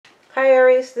Hi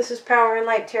Aries, this is Power and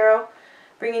Light Tarot,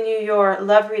 bringing you your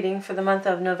love reading for the month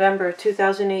of November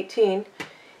 2018.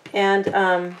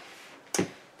 And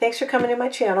thanks for coming to my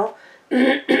channel.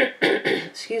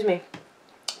 Excuse me.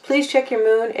 Please check your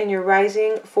moon and your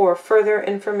rising for further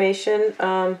information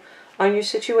on your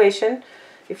situation.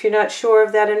 If you're not sure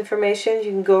of that information,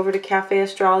 you can go over to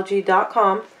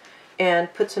cafeastrology.com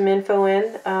and put some info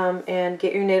in and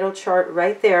get your natal chart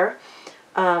right there.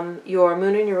 Your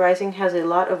moon and your rising has a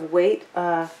lot of weight,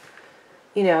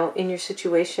 you know, in your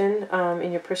situation,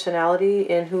 in your personality,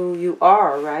 in who you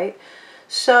are, right?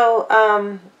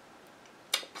 So,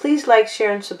 please like,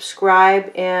 share, and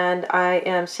subscribe. And I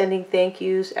am sending thank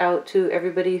yous out to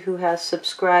everybody who has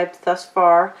subscribed thus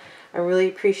far. I really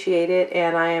appreciate it.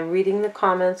 And I am reading the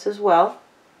comments as well.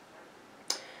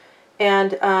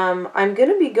 And I'm going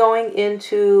to be going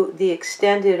into the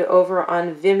extended over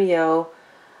on Vimeo.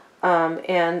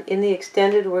 And in the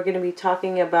extended, we're going to be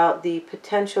talking about the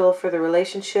potential for the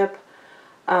relationship,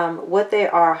 what they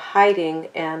are hiding,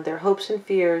 and their hopes and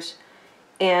fears,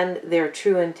 and their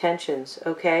true intentions,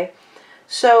 okay?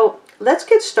 So let's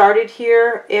get started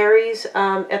here, Aries.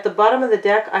 At the bottom of the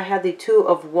deck, I had the Two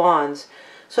of Wands.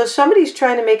 So somebody's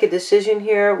trying to make a decision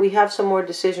here. We have some more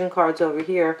decision cards over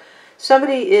here.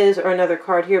 Somebody is, or another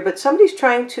card here, but somebody's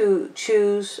trying to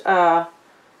choose a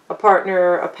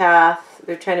partner, a path.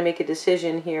 They're trying to make a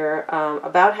decision here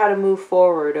about how to move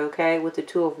forward, okay, with the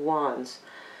Two of Wands.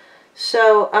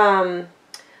 So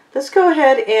let's go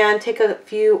ahead and take a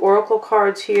few oracle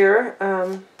cards here.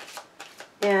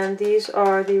 And these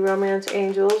are the romance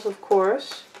angels, of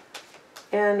course.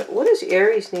 And what does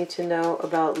Aries need to know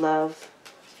about love?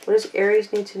 What does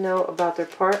Aries need to know about their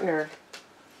partner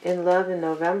in love in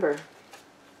November?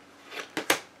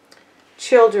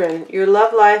 Children. Your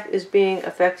love life is being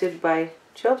affected by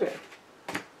children.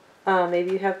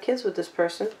 Maybe you have kids with this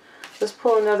person. Let's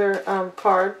pull another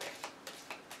card.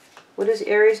 What does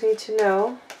Aries need to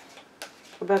know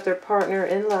about their partner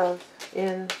in love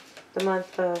in the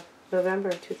month of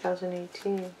November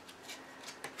 2018?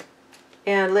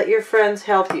 And let your friends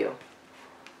help you.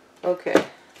 Okay.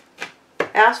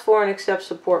 Ask for and accept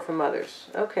support from others.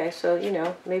 Okay, so, you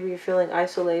know, maybe you're feeling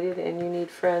isolated and you need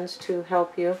friends to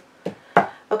help you.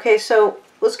 Okay, so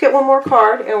let's get one more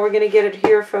card, and we're going to get it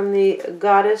here from the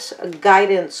Goddess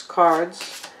Guidance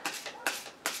cards.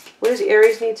 What does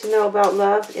Aries need to know about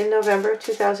love in November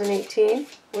 2018?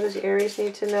 What does Aries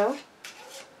need to know?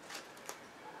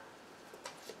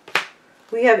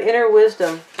 We have inner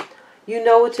wisdom. You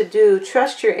know what to do.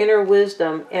 Trust your inner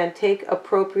wisdom and take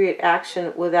appropriate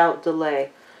action without delay.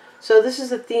 So this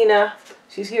is Athena.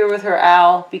 She's here with her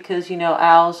owl because, you know,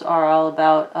 owls are all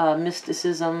about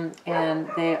mysticism, and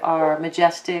they are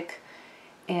majestic,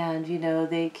 and, you know,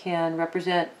 they can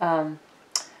represent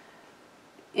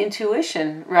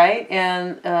intuition, right?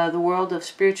 And the world of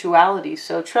spirituality.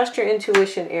 So trust your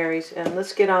intuition, Aries, and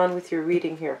let's get on with your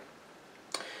reading here.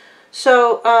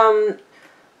 So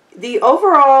the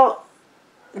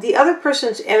other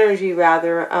person's energy,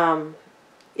 rather,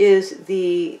 is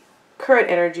the current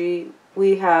energy.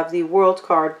 We have the World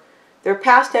card. Their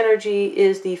past energy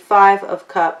is the Five of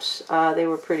Cups. They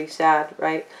were pretty sad,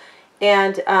 right?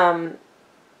 And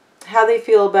how they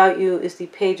feel about you is the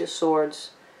Page of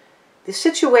Swords. The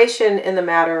situation in the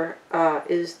matter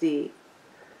is the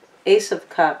Ace of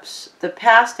Cups. The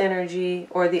past energy,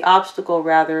 or the obstacle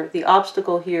rather, the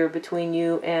obstacle here between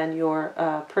you and your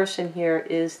person here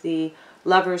is the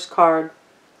Lover's card.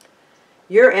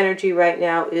 Your energy right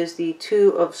now is the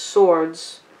Two of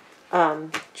Swords.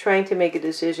 Trying to make a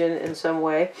decision in some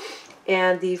way.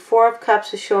 And the Four of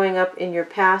Cups is showing up in your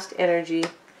past energy.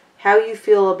 How you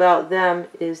feel about them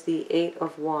is the Eight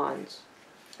of Wands.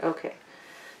 Okay.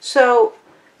 So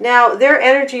now their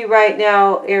energy right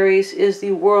now, Aries, is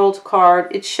the World card.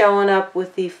 It's showing up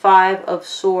with the Five of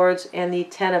Swords and the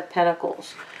Ten of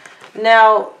Pentacles.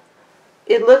 Now,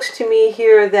 it looks to me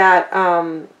here that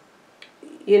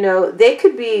you know, they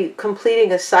could be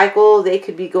completing a cycle. They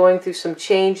could be going through some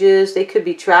changes. They could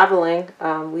be traveling.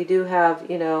 We do have,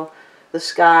 you know, the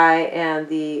sky, and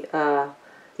the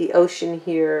ocean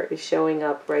here is showing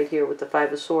up right here with the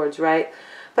Five of Swords, right?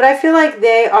 But I feel like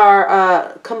they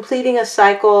are completing a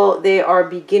cycle. They are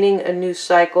beginning a new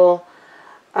cycle.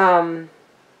 And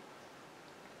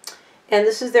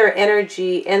this is their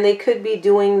energy. And they could be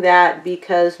doing that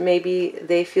because maybe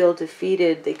they feel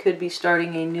defeated. They could be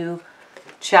starting a new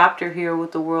chapter here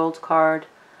with the World card,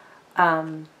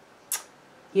 you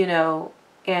know,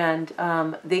 and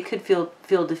they could feel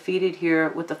defeated here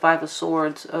with the Five of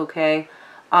Swords, okay?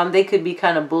 They could be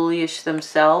kind of bullyish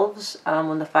themselves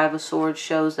when the Five of Swords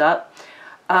shows up.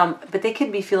 But they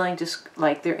could be feeling just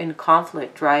like they're in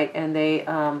conflict, right? And they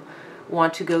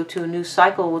want to go to a new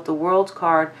cycle with the World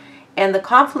card. And the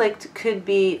conflict could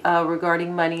be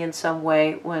regarding money in some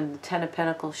way when the Ten of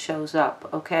Pentacles shows up,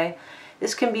 okay?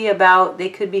 This can be about, they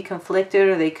could be conflicted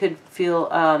or they could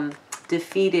feel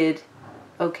defeated,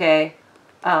 okay?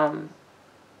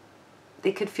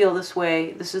 They could feel this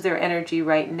way. This is their energy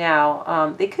right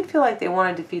now. They could feel like they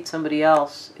want to defeat somebody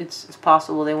else. It's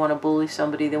possible they want to bully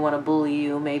somebody. They want to bully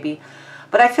you, maybe.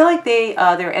 But I feel like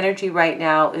their energy right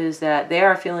now is that they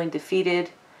are feeling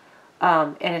defeated.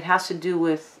 And it has to do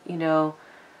with, you know,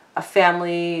 a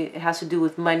family. It has to do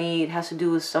with money. It has to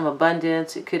do with some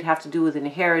abundance. It could have to do with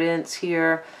inheritance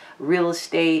here, real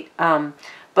estate.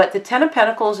 But the Ten of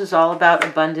Pentacles is all about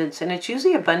abundance. And it's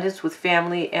usually abundance with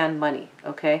family and money,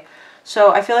 okay?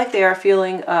 So I feel like they are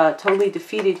feeling totally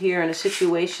defeated here in a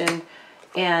situation.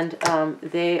 And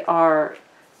they are,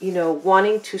 you know,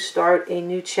 wanting to start a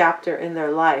new chapter in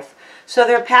their life. So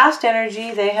their past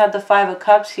energy, they had the Five of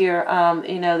Cups here.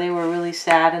 You know, they were really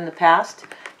sad in the past.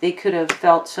 They could have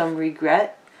felt some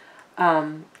regret.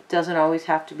 Doesn't always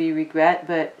have to be regret,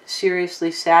 but seriously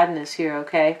sadness here,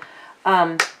 okay?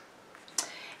 And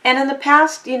in the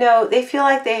past, you know, they feel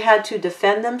like they had to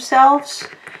defend themselves.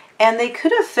 And they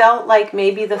could have felt like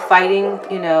maybe the fighting,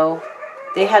 you know,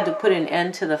 they had to put an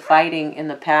end to the fighting in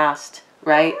the past,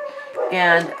 right?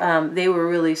 And they were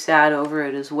really sad over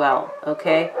it as well,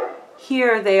 okay?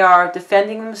 Here they are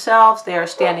defending themselves. They are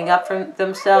standing up for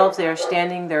themselves. They are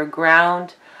standing their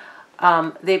ground.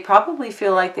 They probably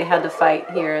feel like they had to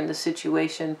fight here in the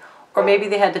situation. Or maybe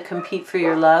they had to compete for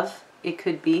your love. It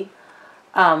could be.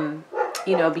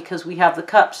 You know, because we have the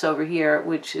cups over here,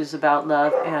 which is about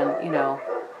love and, you know,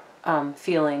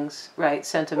 feelings, right?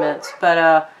 Sentiments.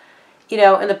 But, you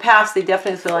know, in the past, they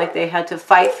definitely feel like they had to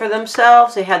fight for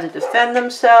themselves. They had to defend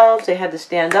themselves. They had to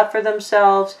stand up for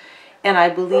themselves. And I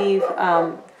believe,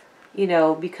 you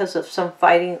know, because of some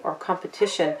fighting or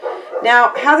competition.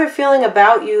 Now, how they're feeling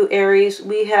about you, Aries,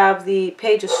 we have the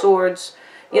Page of Swords.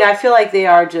 You know, I feel like they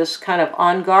are just kind of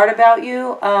on guard about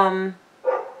you.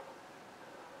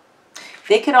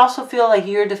 They could also feel like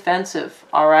you're defensive,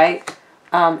 all right?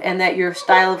 And that your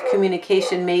style of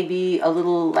communication may be a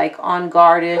little like on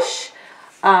guard-ish.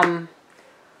 But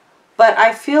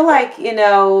I feel like, you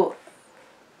know,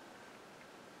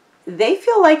 they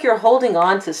feel like you're holding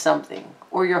on to something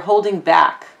or you're holding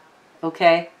back,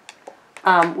 okay?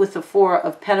 With the Four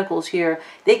of Pentacles here.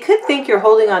 They could think you're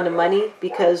holding on to money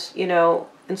because, you know,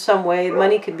 in some way,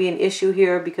 money could be an issue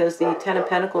here because the Ten of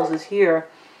Pentacles is here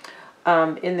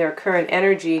in their current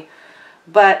energy.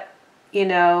 But, you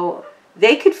know,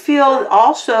 they could feel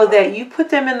also that you put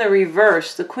them in the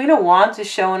reverse. The Queen of Wands is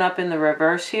showing up in the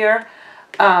reverse here.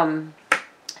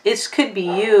 It could be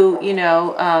you, you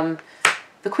know,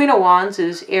 the Queen of Wands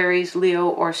is Aries, Leo,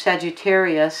 or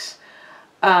Sagittarius.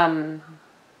 But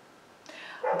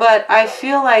I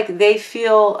feel like they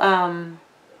feel,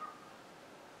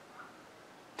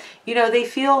 you know, they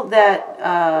feel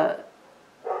that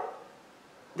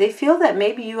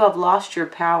maybe you have lost your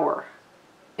power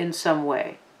in some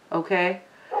way, okay?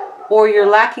 Or you're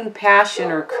lacking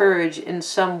passion or courage in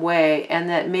some way, and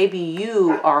that maybe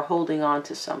you are holding on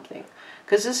to something.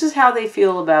 Because this is how they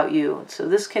feel about you. So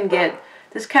this can get,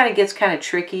 this kind of gets kind of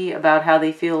tricky about how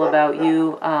they feel about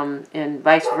you, and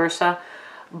vice versa.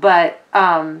 But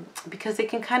because they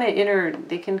can kind of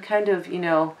you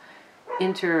know,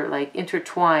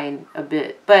 intertwine a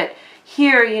bit. But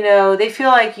here, you know, they feel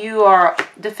like you are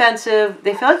defensive.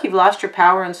 They feel like you've lost your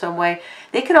power in some way.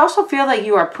 They could also feel like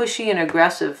you are pushy and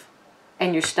aggressive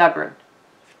and you're stubborn.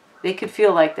 They could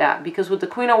feel like that because with the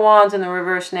Queen of Wands in the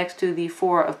reverse next to the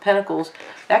Four of Pentacles,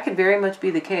 that could very much be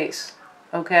the case,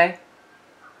 okay?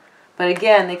 But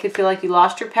again, they could feel like you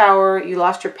lost your power, you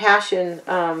lost your passion,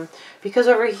 because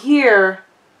over here,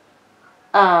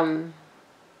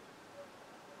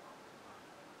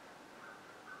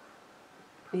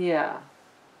 yeah.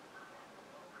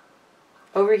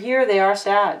 Over here, they are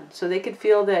sad. So they could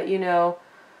feel that, you know,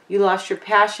 you lost your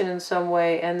passion in some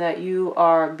way and that you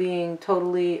are being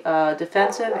totally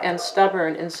defensive and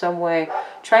stubborn in some way,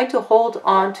 trying to hold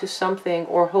on to something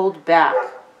or hold back,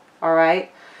 all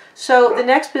right? So the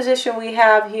next position we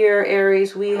have here,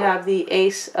 Aries, we have the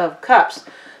Ace of Cups.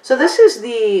 So this is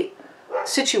the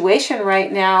situation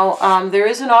right now. There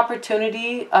is an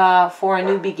opportunity for a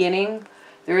new beginning.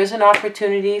 There is an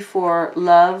opportunity for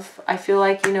love. I feel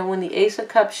like, you know, when the Ace of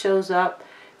Cups shows up,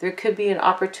 there could be an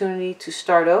opportunity to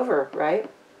start over, right?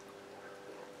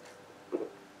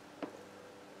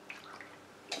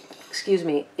 Excuse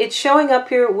me. It's showing up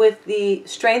here with the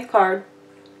Strength card.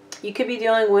 You could be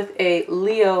dealing with a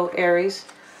Leo, Aries.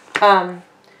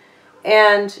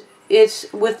 And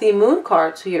it's with the moon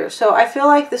cards here. So I feel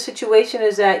like the situation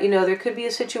is that, you know, there could be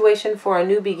a situation for a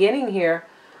new beginning here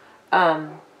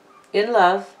in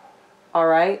love. All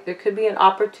right. There could be an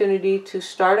opportunity to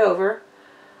start over.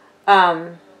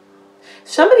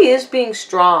 Somebody is being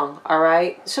strong. All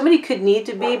right. Somebody could need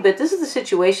to be, but this is the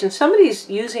situation. Somebody's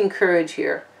using courage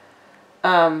here.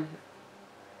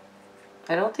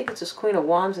 I don't think it's this Queen of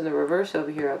Wands in the reverse over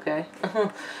here, okay?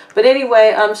 But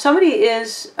anyway, somebody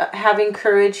is having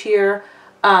courage here,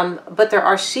 but there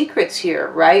are secrets here,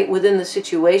 right, within the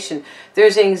situation.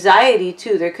 There's anxiety,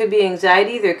 too. There could be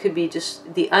anxiety. There could be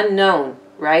just the unknown,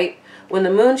 right? When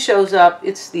the moon shows up,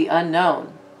 it's the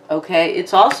unknown, okay?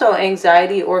 It's also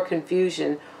anxiety or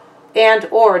confusion, and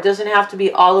or it doesn't have to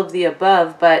be all of the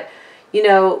above, but, you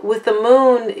know, with the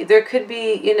moon, there could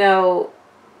be, you know,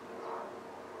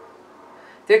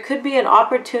 there could be an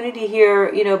opportunity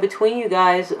here, you know, between you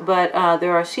guys, but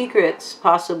there are secrets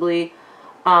possibly,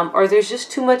 or there's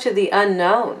just too much of the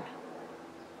unknown.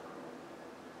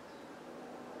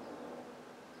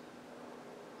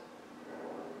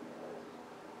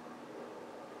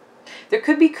 There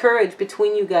could be courage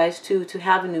between you guys too, to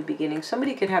have a new beginning.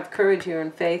 Somebody could have courage here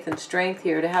and faith and strength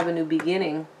here to have a new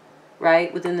beginning,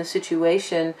 right, within the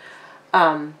situation.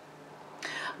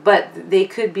 But they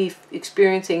could be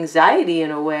experiencing anxiety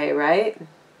in a way, right?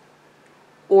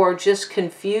 Or just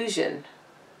confusion.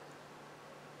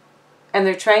 And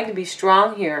they're trying to be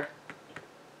strong here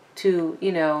to,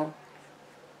 you know,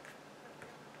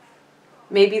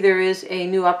 maybe there is a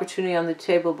new opportunity on the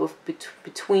table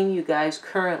between you guys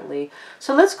currently.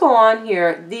 So let's go on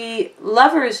here. The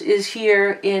Lovers is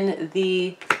here in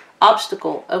the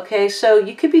obstacle, okay? So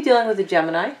you could be dealing with a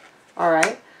Gemini, all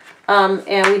right?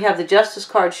 And we have the Justice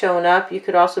card showing up. You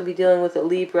could also be dealing with a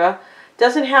Libra.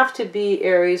 Doesn't have to be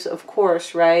Aries, of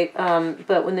course, right?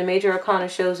 But when the Major Arcana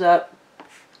shows up,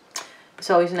 it's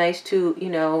always nice to, you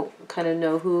know, kind of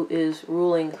know who is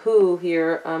ruling who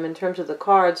here in terms of the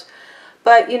cards.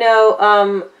 But, you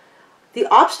know, the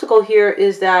obstacle here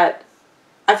is that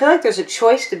I feel like there's a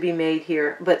choice to be made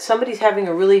here, but somebody's having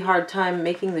a really hard time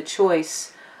making the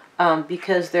choice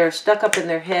because they're stuck up in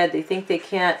their head. They think they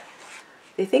can't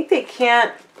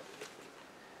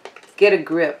get a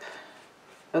grip,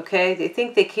 okay? They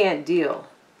think they can't deal.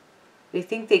 They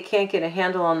think they can't get a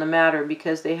handle on the matter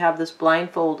because they have this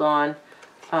blindfold on,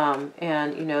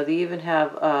 and, you know, they even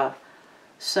have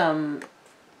some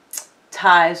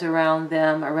ties around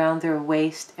them, around their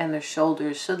waist and their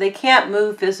shoulders. So they can't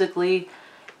move physically,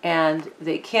 and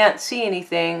they can't see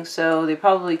anything, so they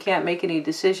probably can't make any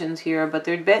decisions here, but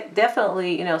they're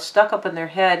definitely, you know, stuck up in their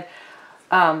head,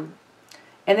 and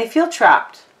they feel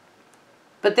trapped.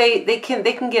 But they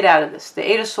can get out of this. The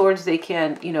Eight of Swords, they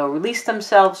can, you know, release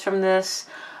themselves from this.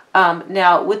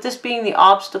 Now, with this being the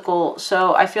obstacle,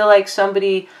 so I feel like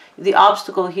the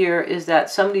obstacle here is that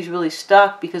somebody's really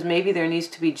stuck because maybe there needs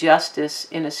to be justice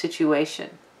in a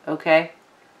situation, okay?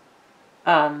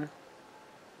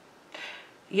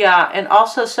 Yeah, and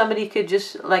also somebody could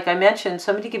just, like I mentioned,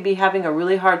 somebody could be having a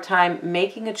really hard time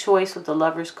making a choice with the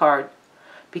Lovers card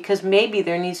because maybe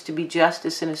there needs to be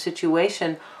justice in a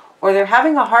situation, or they're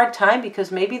having a hard time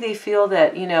because maybe they feel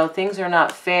that, you know, things are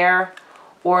not fair,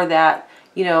 or that,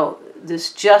 you know,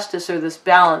 this justice or this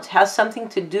balance has something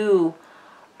to do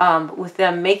with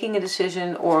them making a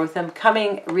decision, or with them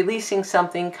releasing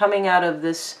something, coming out of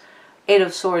this Eight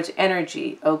of Swords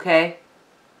energy, okay?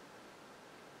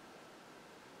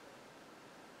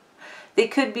 They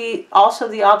could be, also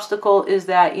the obstacle is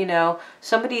that, you know,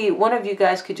 one of you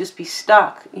guys could just be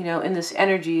stuck, you know, in this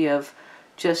energy of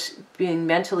just being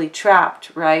mentally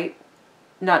trapped, right?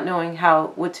 Not knowing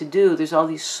what to do. There's all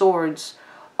these swords,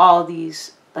 all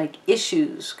these, like,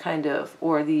 issues, kind of,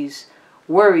 or these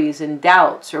worries and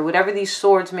doubts, or whatever these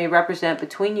swords may represent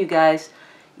between you guys,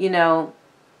 you know,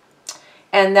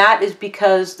 and that is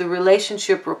because the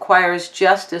relationship requires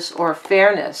justice or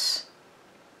fairness.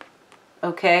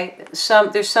 Okay,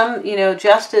 there's some, you know,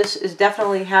 justice is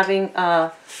definitely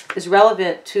is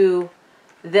relevant to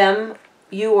them,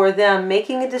 you or them,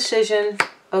 making a decision,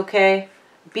 okay,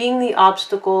 being the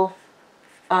obstacle,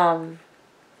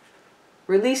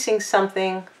 releasing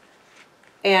something,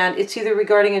 and it's either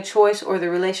regarding a choice or the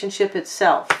relationship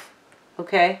itself,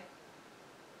 okay?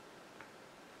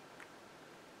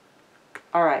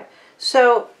 All right,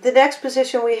 so the next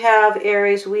position we have,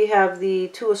 Aries, we have the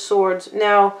Two of Swords.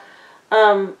 Now,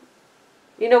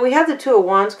 you know, we have the Two of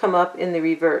Wands come up in the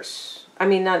reverse. I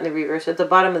mean, not in the reverse, at the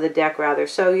bottom of the deck, rather.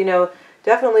 So, you know,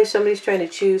 definitely somebody's trying to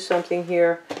choose something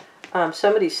here.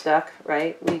 Somebody's stuck,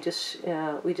 right? We just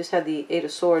had the Eight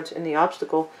of Swords in the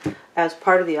obstacle as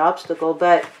part of the obstacle.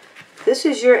 But This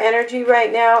is your energy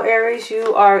right now, Aries.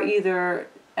 You are either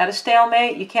at a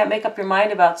stalemate, you can't make up your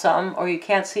mind about something, or you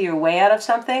can't see your way out of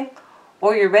something,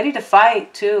 or you're ready to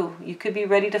fight too. You could be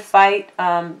ready to fight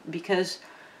because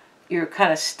you're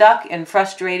kind of stuck and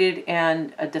frustrated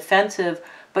and defensive,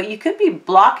 but you could be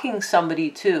blocking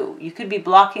somebody too. You could be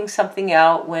blocking something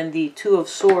out when the Two of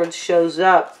Swords shows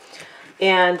up.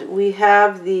 And we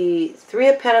have the Three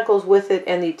of Pentacles with it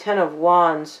and the Ten of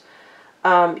Wands.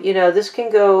 You know, this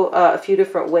can go a few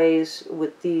different ways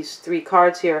with these three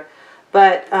cards here.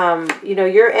 But, you know,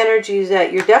 your energy is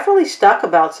that you're definitely stuck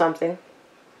about something.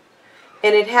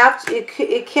 And it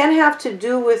can have to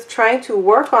do with trying to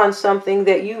work on something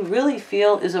that you really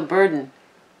feel is a burden.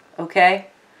 Okay?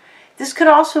 This could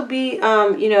also be,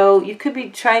 you know, you could be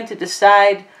trying to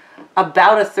decide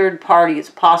about a third party.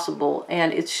 It's possible.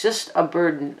 And it's just a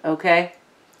burden. Okay?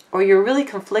 Or you're really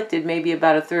conflicted maybe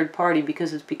about a third party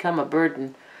because it's become a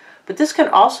burden. But this can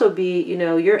also be, you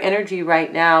know, your energy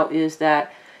right now is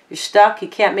that you're stuck. You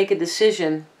can't make a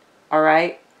decision. All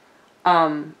right?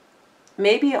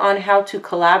 Maybe on how to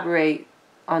collaborate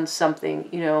on something,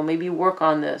 you know, maybe work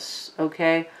on this,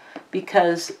 okay?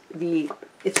 Because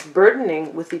it's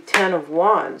burdening with the Ten of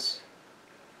Wands,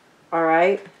 all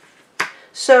right?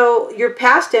 So your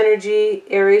past energy,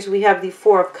 Aries, we have the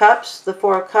Four of Cups. The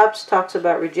Four of Cups talks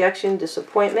about rejection,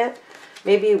 disappointment,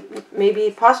 maybe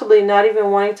possibly not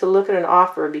even wanting to look at an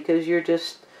offer because you're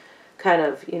just kind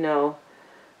of, you know,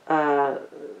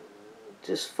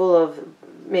 just full of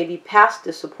maybe past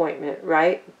disappointment,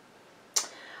 right?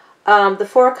 The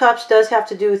Four of Cups does have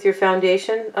to do with your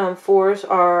foundation. Fours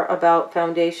are about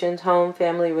foundations, home,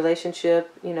 family,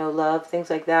 relationship, you know, love, things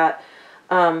like that.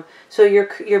 So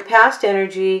your past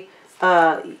energy,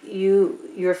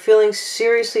 you're feeling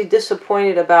seriously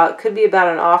disappointed about, could be about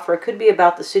an offer, it could be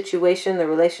about the situation, the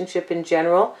relationship in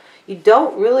general. You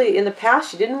don't really, in the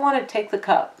past, you didn't want to take the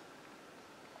cup,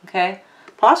 okay?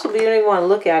 Possibly you don't even want to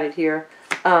look at it here.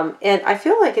 And I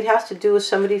feel like it has to do with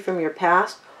somebody from your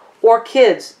past or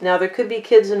kids. Now, there could be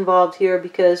kids involved here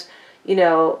because, you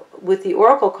know, with the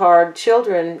Oracle card,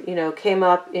 children, you know, came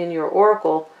up in your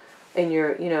Oracle, in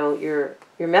your, you know, your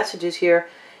messages here.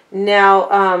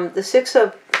 Now, the Six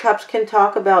of Cups can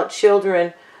talk about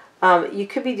children. You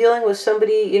could be dealing with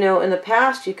somebody, you know, in the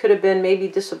past, you could have been maybe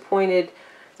disappointed.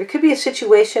 There could be a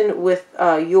situation with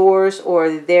yours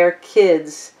or their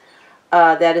kids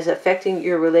that is affecting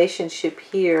your relationship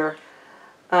here.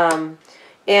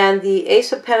 And the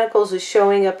Ace of Pentacles is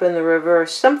showing up in the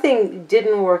reverse. Something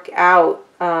didn't work out.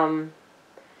 And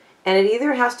it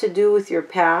either has to do with your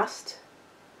past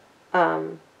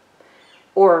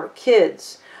or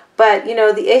kids. But, you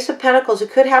know, the Ace of Pentacles,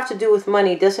 it could have to do with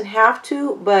money. It doesn't have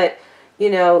to, but, you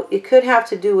know, it could have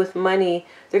to do with money.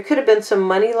 There could have been some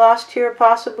money lost here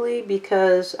possibly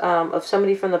because of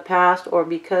somebody from the past or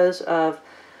because of,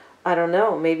 I don't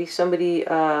know, maybe somebody,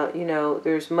 you know,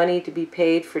 there's money to be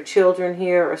paid for children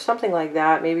here or something like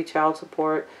that, maybe child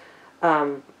support.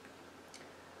 But,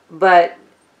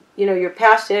 you know, your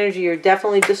past energy, you're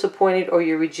definitely disappointed or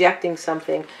you're rejecting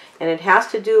something. And it has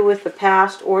to do with the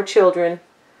past or children.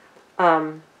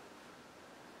 And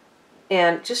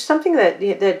just something that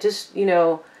just, you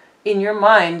know, in your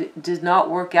mind did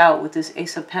not work out with this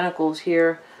Ace of Pentacles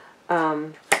here.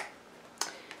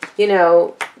 You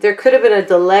know, there could have been a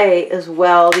delay as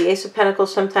well. The Ace of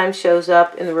Pentacles sometimes shows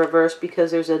up in the reverse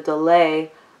because there's a delay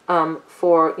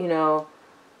for, you know,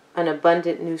 an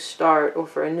abundant new start or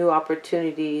for a new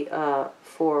opportunity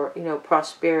for, you know,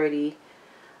 prosperity.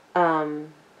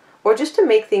 Or just to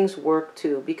make things work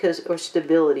too, because, or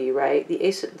stability, right?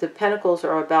 The Pentacles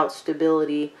are about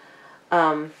stability.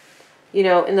 You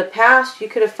know, in the past, you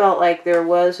could have felt like there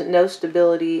was no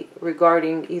stability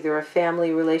regarding either a family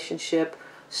relationship,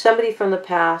 somebody from the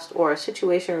past, or a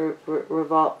situation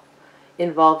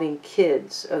involving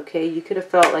kids, okay? You could have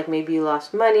felt like maybe you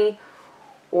lost money,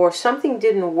 or something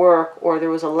didn't work, or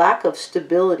there was a lack of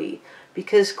stability,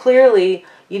 because clearly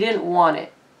you didn't want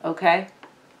it, okay?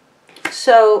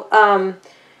 So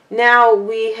now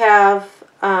we have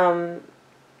the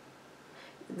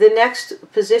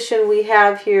next position we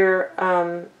have here,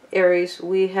 Aries,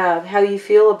 we have how you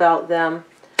feel about them.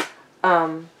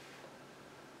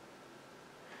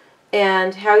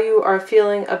 And how you are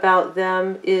feeling about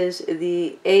them is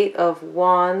the Eight of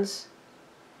Wands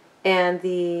and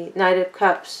the Knight of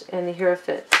Cups and the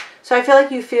Hierophant. So I feel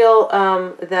like you feel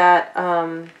that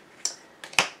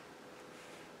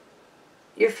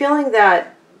you're feeling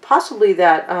that possibly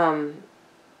that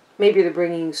maybe they're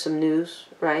bringing you some news,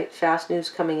 right? Fast news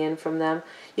coming in from them.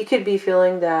 You could be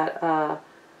feeling that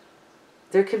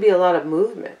there could be a lot of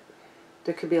movement.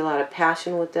 There could be a lot of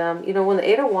passion with them. You know, when the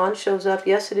Eight of Wands shows up,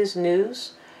 yes, it is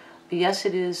news. Yes,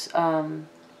 it is,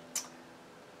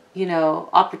 you know,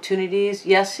 opportunities.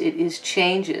 Yes, it is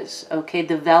changes, okay,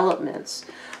 developments.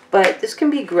 But this can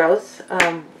be growth.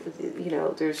 You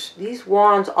know, these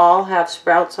wands all have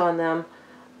sprouts on them.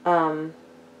 And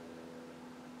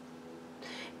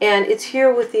it's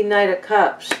here with the Knight of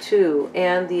Cups, too,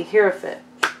 and the Hierophant.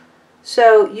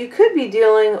 So you could be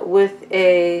dealing with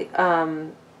a,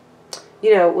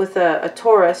 you know, with a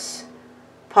Taurus,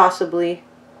 possibly,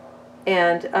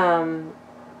 and,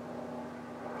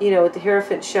 you know, with the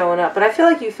Hierophant showing up. But I feel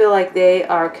like you feel like they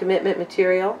are commitment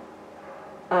material.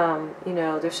 You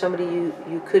know, there's somebody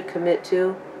you could commit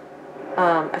to.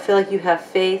 I feel like you have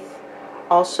faith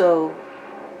also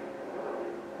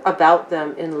about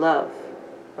them in love.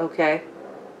 Okay.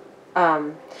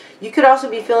 You could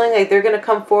also be feeling like they're going to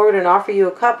come forward and offer you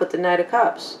a cup with the Knight of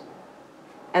Cups.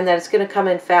 And that it's going to come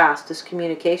in fast, this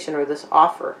communication or this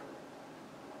offer.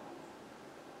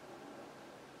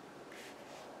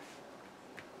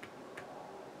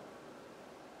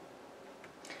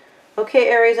 Okay,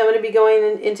 Aries, I'm going to be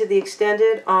going into the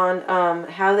extended on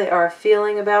how they are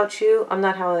feeling about you.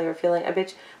 Not how they are feeling. I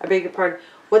beg your pardon.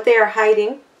 What they are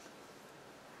hiding.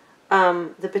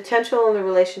 The potential in the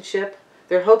relationship,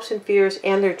 their hopes and fears,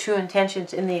 and their true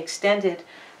intentions in the extended.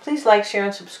 Please like, share,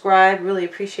 and subscribe. Really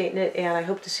appreciating it, and I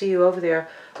hope to see you over there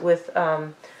with,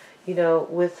 you know,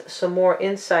 with some more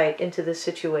insight into this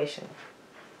situation.